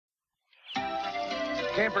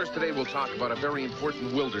Campers today will talk about a very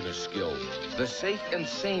important wilderness skill, the safe and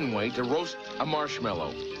sane way to roast a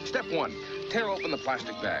marshmallow. Step 1, tear open the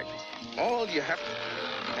plastic bag. All you have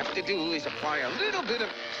to do is apply a little bit of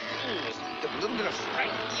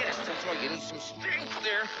strength. Yes, that's right, you need some strength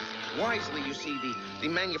there. Wisely, you see, the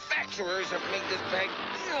manufacturers have made this bag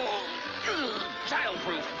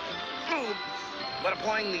childproof. But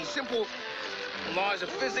applying the simple laws of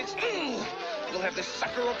physics, you'll have this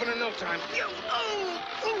sucker open in no time.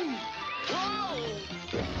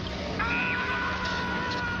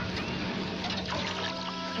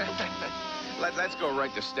 Let's go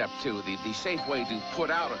right to step 2, the safe way to put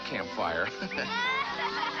out a campfire.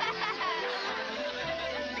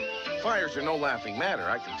 Fires are no laughing matter,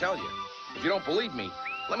 I can tell you. If you don't believe me,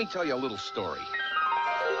 let me tell you a little story.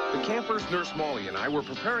 The campers, Nurse Molly and I were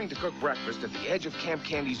preparing to cook breakfast at the edge of Camp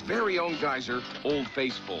Candy's very own geyser, Old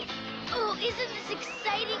Faithful. Oh, isn't this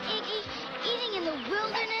exciting, Iggy? Eating in the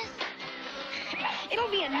wilderness? It'll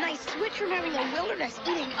be a nice switch from having the wilderness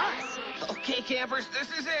eating us. Okay, campers, this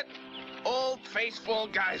is it. Old Faithful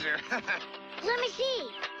Geyser. Let me see.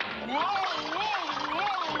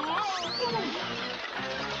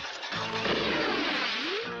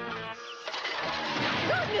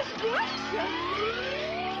 Goodness gracious!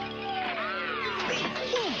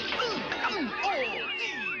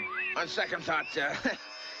 On second thought,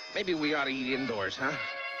 maybe we ought to eat indoors, huh?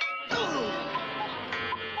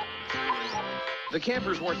 The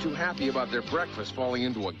campers weren't too happy about their breakfast falling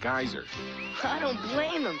into a geyser. I don't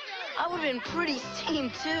blame them. I would have been pretty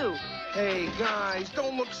steamed, too. Hey, guys,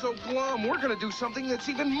 don't look so glum. We're going to do something that's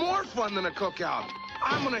even more fun than a cookout.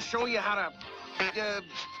 I'm going to show you how to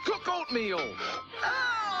cook oatmeal.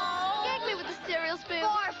 Oh! Gag me with the cereal spoon.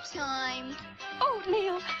 Barf time.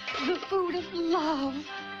 Oatmeal, the food of love.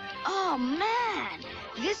 Oh, man.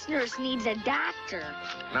 This nurse needs a doctor.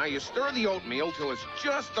 Now you stir the oatmeal till it's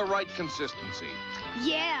just the right consistency.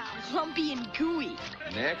 Yeah, lumpy and gooey.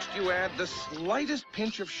 Next, you add the slightest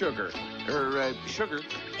pinch of sugar. Sugar?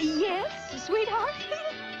 Yes, sweetheart?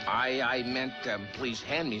 I meant, please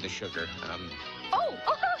hand me the sugar.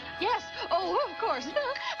 Yes. Oh, of course.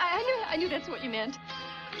 I knew that's what you meant.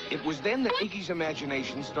 It was then that Iggy's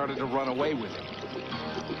imagination started to run away with him.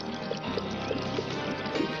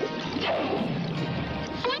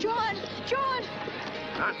 John!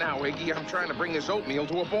 Not now, Iggy. I'm trying to bring this oatmeal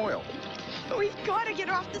to a boil. We've got to get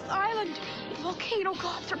off this island. The volcano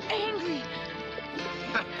gods are angry.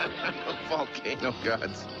 Volcano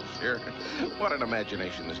gods. Sure. What an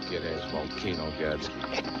imagination this kid has, volcano gods.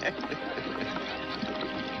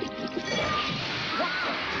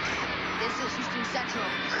 This is Houston Central.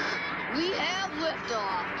 We have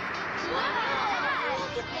liftoff.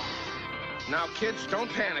 Now, kids,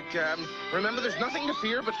 don't panic. Remember, there's nothing to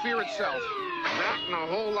fear but fear itself. That and a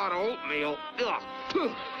whole lot of oatmeal.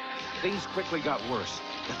 Ugh. Things quickly got worse.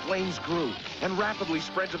 The flames grew and rapidly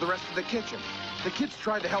spread to the rest of the kitchen. The kids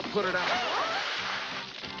tried to help put it out.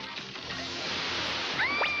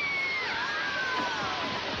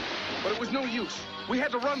 But it was no use. We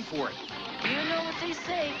had to run for it. You know what they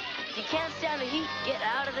say. If you can't stand the heat, get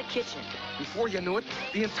out of the kitchen. Before you knew it,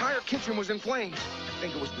 the entire kitchen was in flames. I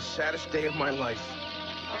think it was the saddest day of my life.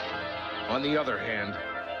 On the other hand,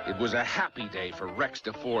 it was a happy day for Rex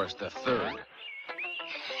DeForest III.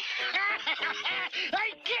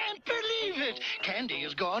 I can't believe it! Candy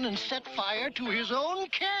has gone and set fire to his own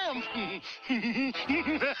camp.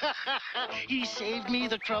 He saved me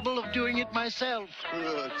the trouble of doing it myself.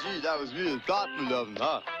 Gee, that was really thoughtful of him,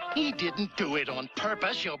 huh? He didn't do it on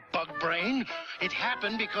purpose, you bug brain. It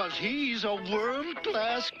happened because he's a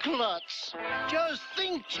world-class klutz. Just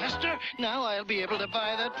think, Chester. Now I'll be able to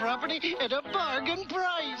buy that property at a bargain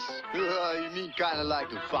price. You mean kind of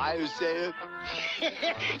like a fire sale?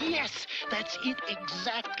 Yes, that's it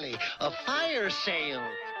exactly. A fire sale.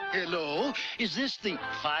 Hello, is this the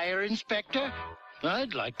fire inspector?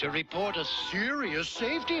 I'd like to report a serious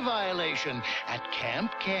safety violation at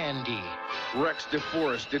Camp Candy. Rex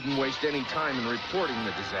DeForest didn't waste any time in reporting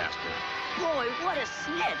the disaster. Boy, what a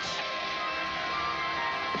snitch.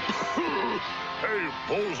 Hey,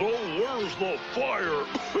 Bozo, where's the fire?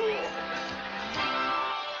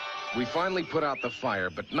 We finally put out the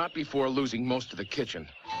fire, but not before losing most of the kitchen.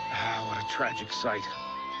 Ah, what a tragic sight.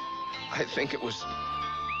 I think it was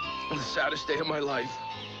the saddest day of my life.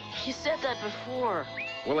 You said that before.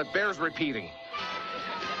 Well, it bears repeating.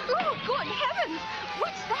 Oh, good heavens!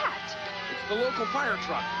 What's that? It's the local fire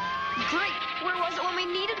truck. Great. Where was it when we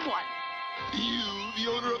needed one? You,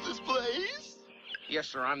 the owner of this place? Yes,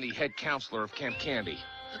 sir, I'm the head counselor of Camp Candy.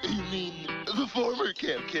 You mean the former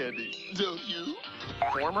Camp Candy, don't you?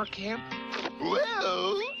 Former camp?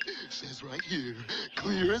 Well, says right here,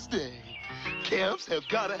 clear as day. Camps have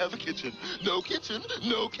got to have a kitchen. No kitchen,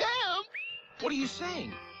 no camp. What are you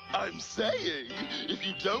saying? I'm saying, if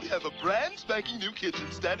you don't have a brand spanking new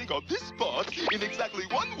kitchen standing on this spot in exactly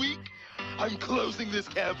 1 week, I'm closing this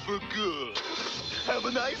camp for good. Have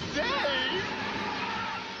a nice day.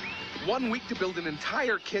 1 week to build an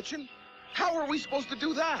entire kitchen? How are we supposed to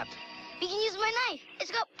do that? We can use my knife.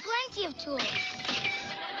 It's got plenty of tools.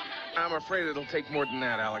 I'm afraid it'll take more than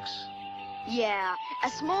that, Alex. Yeah, a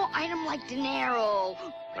small item like dinero.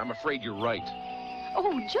 I'm afraid you're right.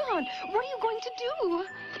 Oh, John, what are you going to do?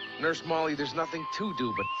 Nurse Molly, there's nothing to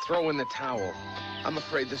do but throw in the towel. I'm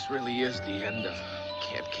afraid this really is the end of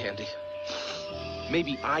Camp Candy.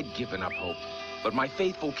 Maybe I'd given up hope, but my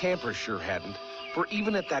faithful campers sure hadn't. For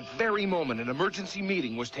even at that very moment, an emergency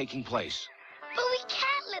meeting was taking place. But we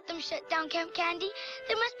can't let them shut down Camp Candy.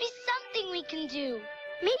 There must be something we can do.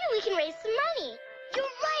 Maybe we can raise some money. You're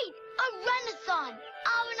right, a run-a-thon.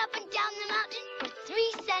 I'll run up and down the mountain for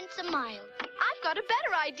 3 cents a mile. I've got a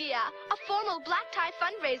better idea. A formal black tie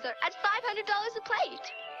fundraiser at $500 a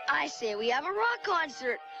plate. I say we have a rock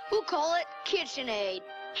concert. We'll call it KitchenAid.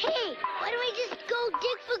 Hey, why don't we just go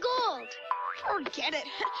dig for gold? Forget it.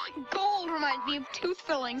 Gold reminds me of tooth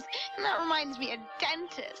fillings, and that reminds me of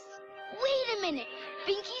dentists. Wait a minute.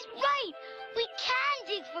 Binky's right. We can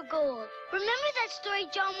dig for gold. Remember that story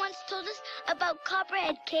John once told us about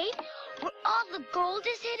Copperhead Cave, where all the gold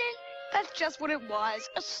is hidden? That's just what it was,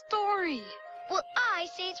 a story. Well, I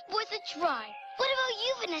say it's worth a try. What about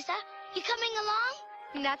you, Vanessa? You coming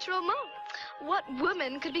along? Natural mo. What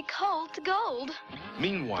woman could be cold to gold?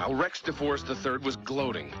 Meanwhile, Rex DeForest III was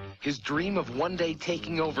gloating. His dream of one day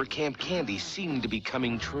taking over Camp Candy seemed to be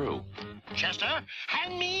coming true. Chester,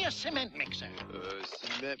 hand me a cement mixer.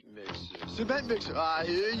 Cement mixer. Cement mixer.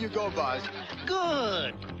 Here you go, boss.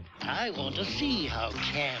 Good. I want to see how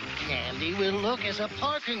Camp Candy will look as a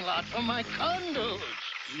parking lot for my condos.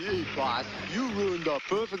 Gee, boss, you ruined a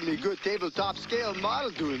perfectly good tabletop scale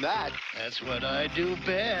model doing that. That's what I do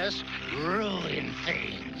best, ruin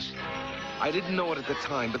things. I didn't know it at the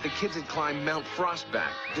time, but the kids had climbed Mount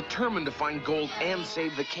Frostback, determined to find gold and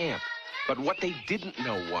save the camp. But what they didn't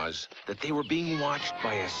know was that they were being watched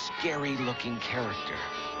by a scary-looking character.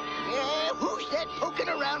 Yeah, who's that poking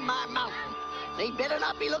around my mountain? They better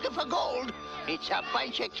not be looking for gold. It's a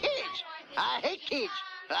bunch of kids. I hate kids.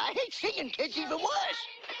 I hate singing kids even worse.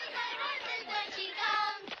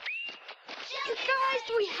 You guys,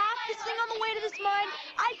 do we have to sing on the way to this mine?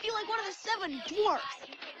 I feel like one of the 7 dwarfs.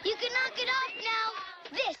 You can knock it off now.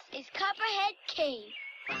 This is Copperhead Cave.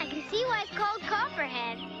 I can see why it's called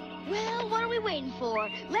Copperhead. Well, what are we waiting for?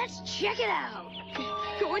 Let's check it out.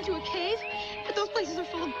 Go into a cave? But those places are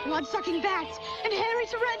full of blood-sucking bats and hairy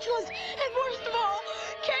tarantulas, and worst of all,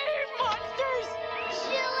 cave monsters!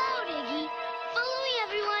 Chill out, Iggy. Follow me,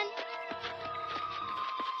 everyone.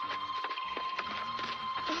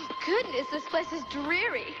 Oh, goodness, this place is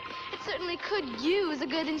dreary. It certainly could use a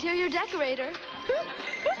good interior decorator.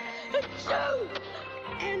 Achoo!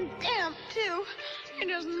 And damp, too. I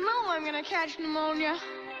just know I'm gonna catch pneumonia.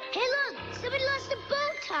 Hey, look, somebody lost a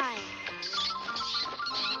bow tie.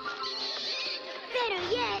 Better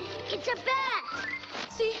yet, it's a bat.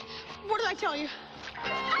 See? What did I tell you?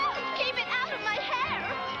 Oh, it came out of my hair.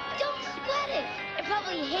 Don't sweat it. It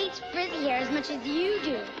probably hates frizzy hair as much as you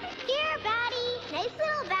do. Here, Batty. Nice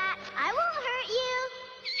little bat. I won't hurt you.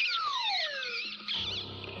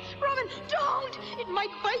 Robin, don't! It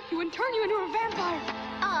might bite you and turn you into a vampire.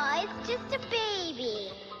 Aw, it's just a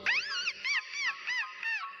baby.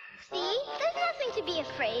 See? There's nothing to be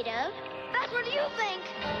afraid of. That's what you think.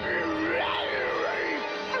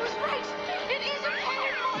 I was right. It is a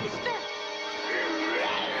cave monster.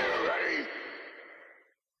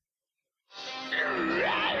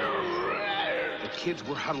 The kids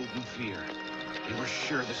were huddled in fear. They were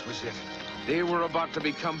sure this was it. They were about to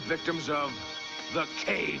become victims of the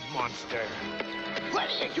cave monster. What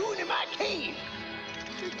are you doing in my cave?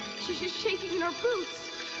 She's just shaking in her boots.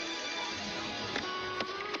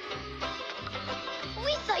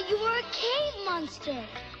 We thought you were a cave monster.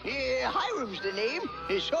 Yeah, Hiram's the name.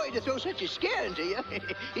 Sorry to throw such a scare into you.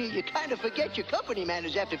 You kind of forget your company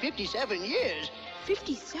manners after 57 years.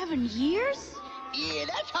 57 years? Yeah,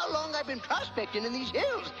 that's how long I've been prospecting in these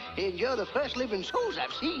hills. And you're the first living souls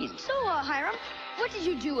I've seen. So, Hiram, what did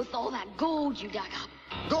you do with all that gold you dug up?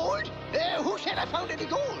 Gold? Who said I found any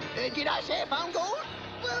gold? Did I say I found gold?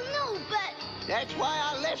 Well, no, but... That's why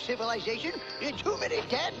I left civilization. Too many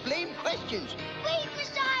dad-blamed questions. Wait,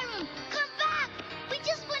 Mr. Hiram! Come back! We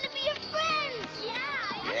just want to be your friends!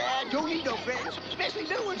 Yeah! Yeah, don't need no friends, especially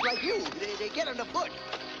little ones like you. They get on the foot.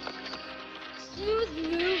 Smooth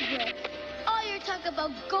move, Rex. talk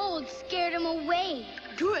about gold scared him away.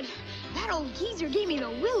 Good. That old geezer gave me the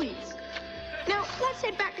willies. Now, let's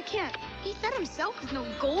head back to camp. He said himself there's no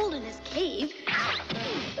gold in his cave.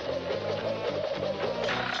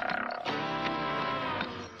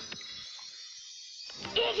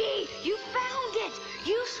 Iggy, you found it!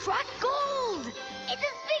 You struck gold! It's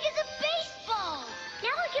as big as a baseball.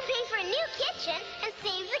 Now we can pay for a new kitchen and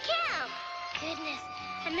save the camp. Goodness,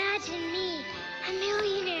 imagine me, a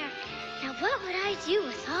millionaire. Now what would I do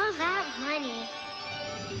with all that money?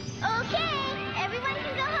 Okay, everyone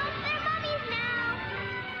can go home to their mummies now.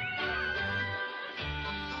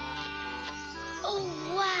 Oh,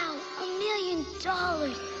 wow, $1 million.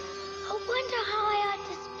 I wonder how I ought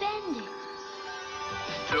to spend it.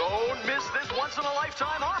 Don't miss this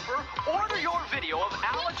once-in-a-lifetime offer. Order your video of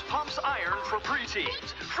Alex Pumps Iron for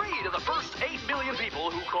preteens. Free to the first 8 million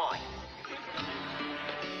people who call.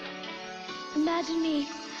 Imagine me,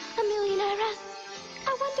 a millionaire.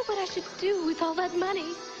 I wonder what I should do with all that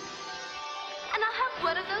money. And I'll have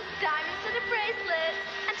one of those diamonds in a bracelet,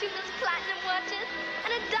 and 2 of those platinum watches,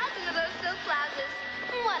 and a dozen of those silk blouses,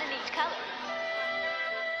 1 in each color.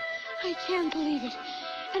 I can't believe it.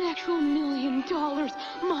 An actual $1 million.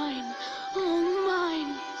 Mine. Oh,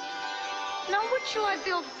 mine. Now, what shall I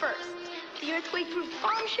build first? The earthquake-proof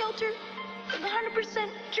bomb shelter? Or the 100%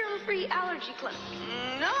 germ-free allergy clinic?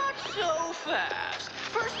 Not so fast.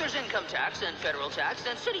 First, there's income tax, then federal tax,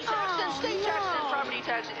 then city tax, then state tax, then property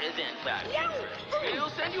tax, and then back interest. We'll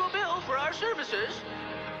send you a bill for our services.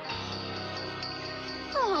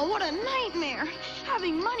 Oh, what a nightmare.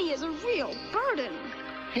 Having money is a real burden.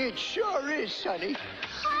 It sure is, Sonny.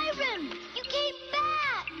 Hiram, you came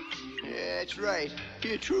back. That's right.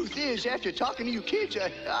 The truth is, after talking to you kids,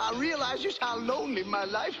 I realize just how lonely my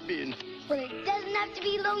life's been. Well, it doesn't have to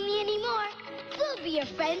be lonely anymore. We'll be your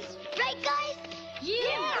friends, right, guys?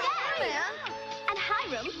 Yeah, man. And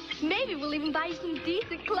Hiram, maybe we'll even buy you some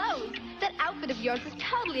decent clothes. That outfit of yours is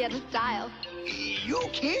totally out of style. You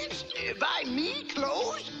kids? Buy me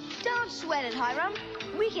clothes? Don't sweat it, Hiram.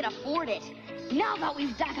 We can afford it. Now that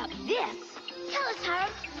we've dug up this. Tell us,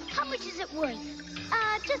 Hiram, how much is it worth?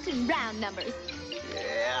 Just in round numbers.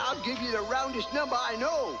 Yeah, I'll give you the roundest number I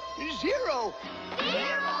know. 0.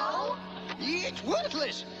 0? It's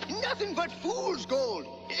worthless. Nothing but fool's gold.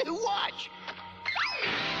 Watch. It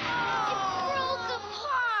broke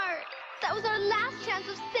apart. That was our last chance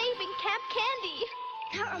of saving Camp Candy.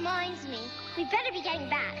 That reminds me, we better be getting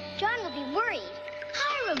back. John will be worried.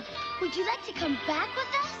 Hiram, would you like to come back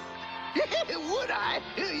with us? Would I?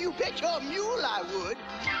 You bet your mule I would.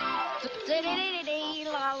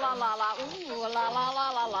 La la la la, ooh, la la la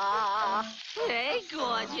la la. Hey,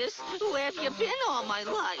 gorgeous. Where have you been all my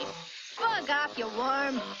life? Bug off, you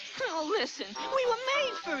worm. Oh, listen, we were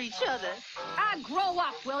made for each other. Grow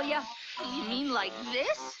up, will ya? You mean like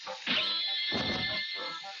this?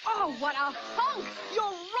 Oh, what a hunk! You're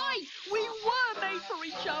right! We were made for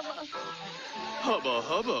each other. Hubba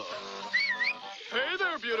hubba. Hey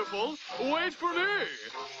there, beautiful. Wait for me.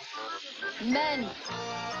 Men.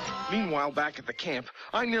 Meanwhile, back at the camp,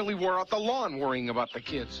 I nearly wore out the lawn worrying about the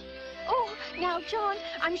kids. Oh, now, John,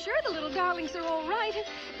 I'm sure the little darlings are all right.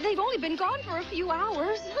 They've only been gone for a few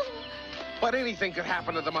hours. But anything could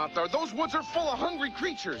happen to them out there. Those woods are full of hungry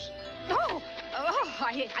creatures.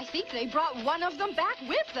 I think they brought one of them back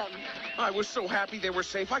with them. I was so happy they were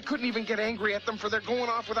safe, I couldn't even get angry at them for their going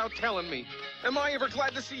off without telling me. Am I ever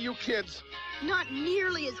glad to see you kids? Not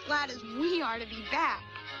nearly as glad as we are to be back.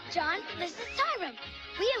 John, this is Hiram.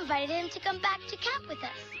 We invited him to come back to camp with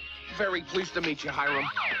us. Very pleased to meet you, Hiram.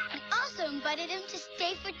 We also invited him to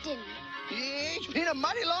stay for dinner. It's been a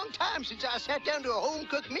mighty long time since I sat down to a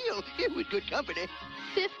home-cooked meal with good company.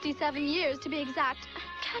 57 years, to be exact.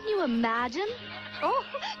 Can you imagine? Oh,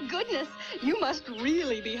 goodness, you must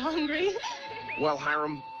really be hungry. Well,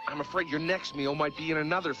 Hiram, I'm afraid your next meal might be in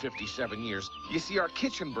another 57 years. You see, our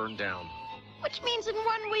kitchen burned down. Which means in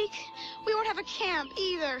 1 week, we won't have a camp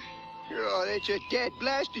either. Oh, that's a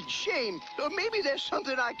dead-blasted shame. Maybe there's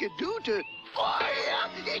something I could do to... Oh,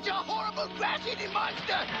 yeah! It's a horrible grass-eating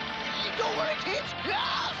monster! Don't worry, kids!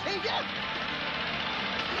 I'll save you!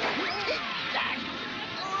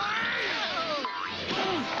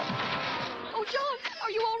 Oh, John,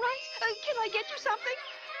 are you all right? Can I get you something?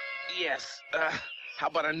 Yes, how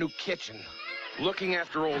about a new kitchen? Looking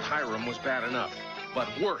after old Hiram was bad enough. But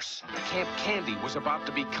worse, Camp Candy was about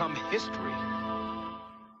to become history.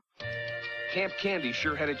 Camp Candy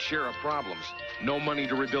sure had its share of problems. No money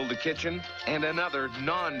to rebuild the kitchen, and another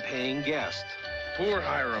non-paying guest. Poor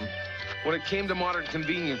Hiram. When it came to modern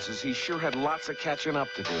conveniences, he sure had lots of catching up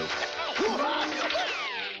to do.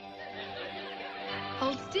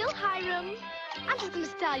 Hold still, Hiram. I'm just gonna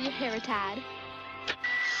style your hair a tad.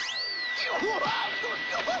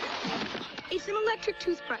 It's an electric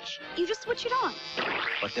toothbrush. You just switch it on.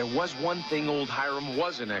 But there was one thing old Hiram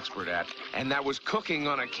was an expert at, and that was cooking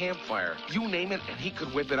on a campfire. You name it, and he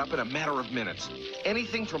could whip it up in a matter of minutes.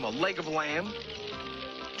 Anything from a leg of lamb,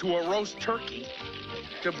 to a roast turkey,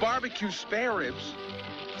 to barbecue spare ribs,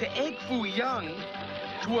 to egg foo young,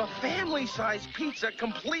 to a family-sized pizza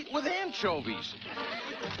complete with anchovies.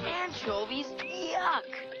 Anchovies? Yuck.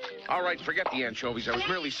 All right, forget the anchovies. I was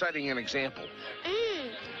merely citing an example.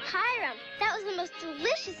 Hiram, that was the most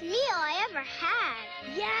delicious meal I ever had.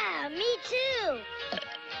 Yeah, me too.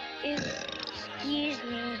 Excuse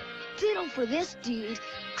me. Ditto for this, dude.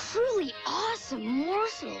 Truly awesome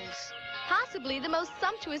morsels. Possibly the most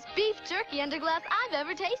sumptuous beef jerky under glass I've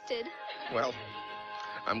ever tasted. Well,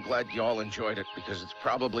 I'm glad you all enjoyed it, because it's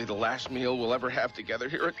probably the last meal we'll ever have together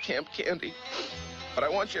here at Camp Candy. But I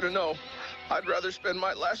want you to know, I'd rather spend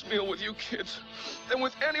my last meal with you kids than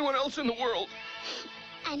with anyone else in the world.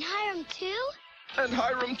 And Hiram too? And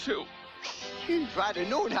Hiram too. If I'd have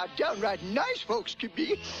known how downright nice folks could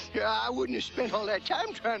be, I wouldn't have spent all that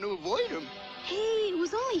time trying to avoid them. Hey, it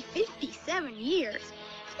was only 57 years.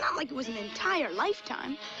 It's not like it was an entire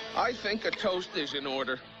lifetime. I think a toast is in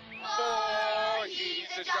order. For he's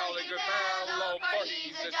a jolly good fellow, for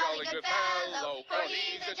he's a jolly good fellow, for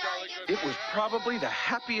he's a jolly good It was probably the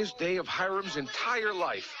happiest day of Hiram's entire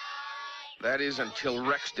life. That is, until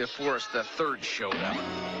Rex DeForest III showed up.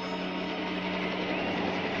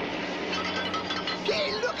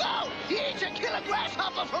 Hey, look out! It's a killer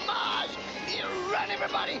grasshopper from Mars! Run,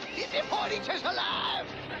 everybody! The point is alive!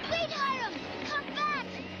 Wait, Hiram! Come back!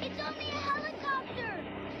 It's only a helicopter!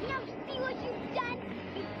 Now see what you've done?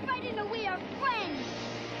 You frightened away our friends!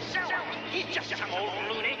 So, he's just some old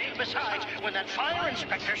loony. Besides, when that fire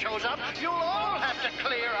inspector shows up, you'll all have to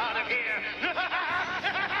clear out of here!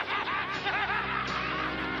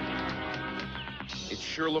 It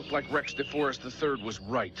sure looked like Rex DeForest III was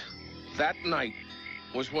right. That night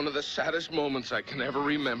was one of the saddest moments I can ever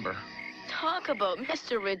remember. Talk about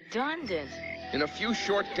Mr. Redundant. In a few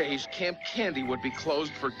short days, Camp Candy would be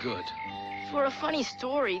closed for good. For a funny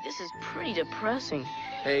story, this is pretty depressing.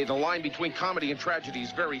 Hey, the line between comedy and tragedy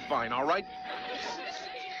is very fine, all right?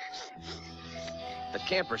 The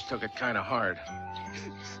campers took it kind of hard.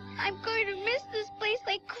 I'm going to miss this place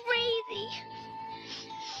like crazy.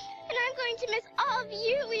 And I'm going to miss all of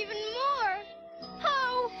you even more.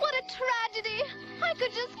 Oh, what a tragedy. I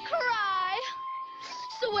could just cry.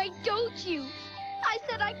 So why don't you? I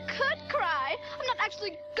said I could cry. I'm not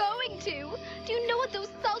actually going to. Do you know what those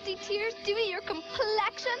salty tears do to your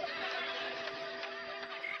complexion?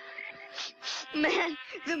 Man,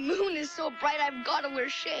 the moon is so bright I've got to wear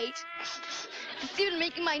shades. It's even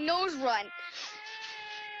making my nose run.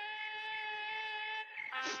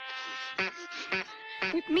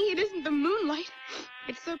 With me, it isn't the moonlight.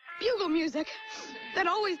 It's the bugle music that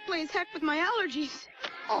always plays heck with my allergies.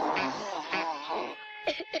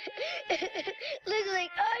 Looks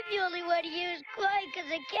like I'm the only one here who's crying because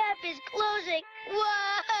the camp is closing.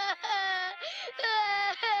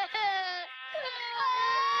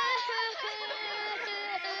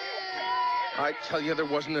 I tell you, there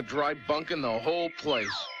wasn't a dry bunk in the whole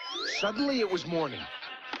place. Suddenly, it was morning.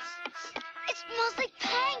 It smells like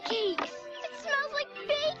pancakes. It smells like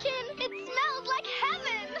bacon. It smells like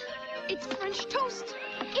heaven. It's French toast.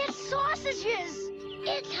 It's sausages.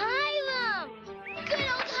 It's Hiram. Good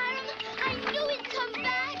old Hiram. I knew he'd come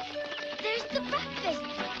back. There's the breakfast.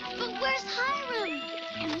 But where's Hiram?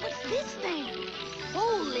 And what's this thing?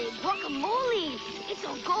 Holy guacamole! It's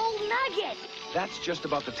a gold nugget. That's just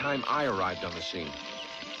about the time I arrived on the scene.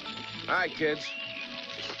 Hi, kids.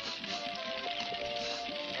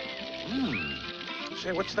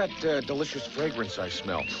 Say, what's that delicious fragrance I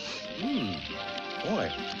smell? Boy.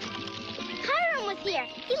 Hiram was here.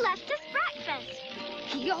 He left us breakfast.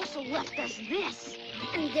 He also left us this.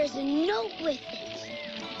 And there's a note with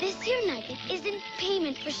it. This here nugget is in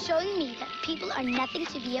payment for showing me that people are nothing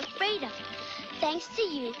to be afraid of. Thanks to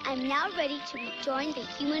you, I'm now ready to rejoin the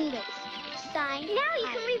human race. Signed, now you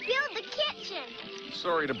can rebuild the kitchen.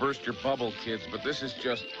 Sorry to burst your bubble, kids, but this is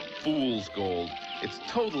just fool's gold. It's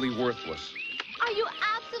totally worthless. Are you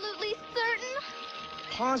absolutely certain?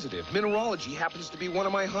 Positive. Mineralogy happens to be one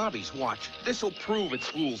of my hobbies. Watch. This'll prove it's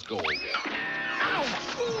fool's gold. Ow!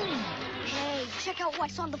 Hey, check out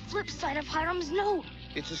what's on the flip side of Hiram's note.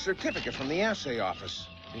 It's a certificate from the assay office.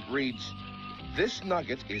 It reads, "This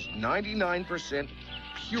nugget is 99%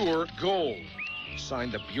 pure gold.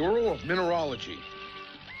 Signed the Bureau of Mineralogy.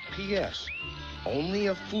 P.S. Only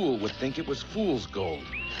a fool would think it was fool's gold."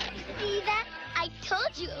 See that? I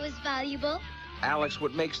told you it was valuable. Alex,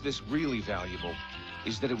 what makes this really valuable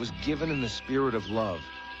is that it was given in the spirit of love.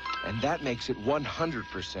 And that makes it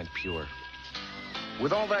 100% pure.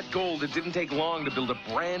 With all that gold, it didn't take long to build a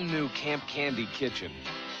brand new Camp Candy kitchen.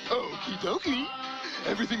 Okie dokie.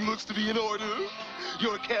 Everything looks to be in order.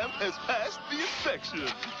 Your camp has passed the inspection.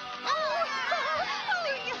 Oh,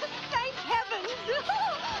 yes, thank heavens.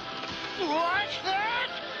 What's that?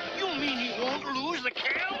 You mean he won't lose the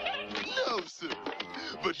camp? No, sir.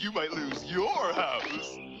 But you might lose your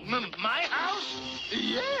house. My house?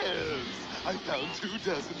 Yes. I found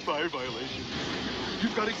 24 fire violations.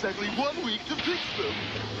 You've got exactly 1 week to fix them.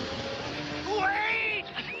 Wait!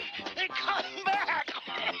 Come back!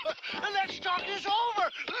 That stock is over!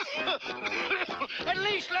 At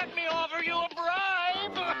least let me offer you a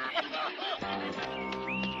bribe!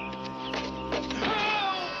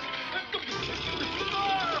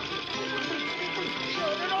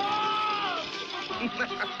 Shut it off!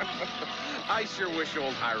 I sure wish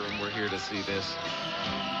old Hiram were here to see this.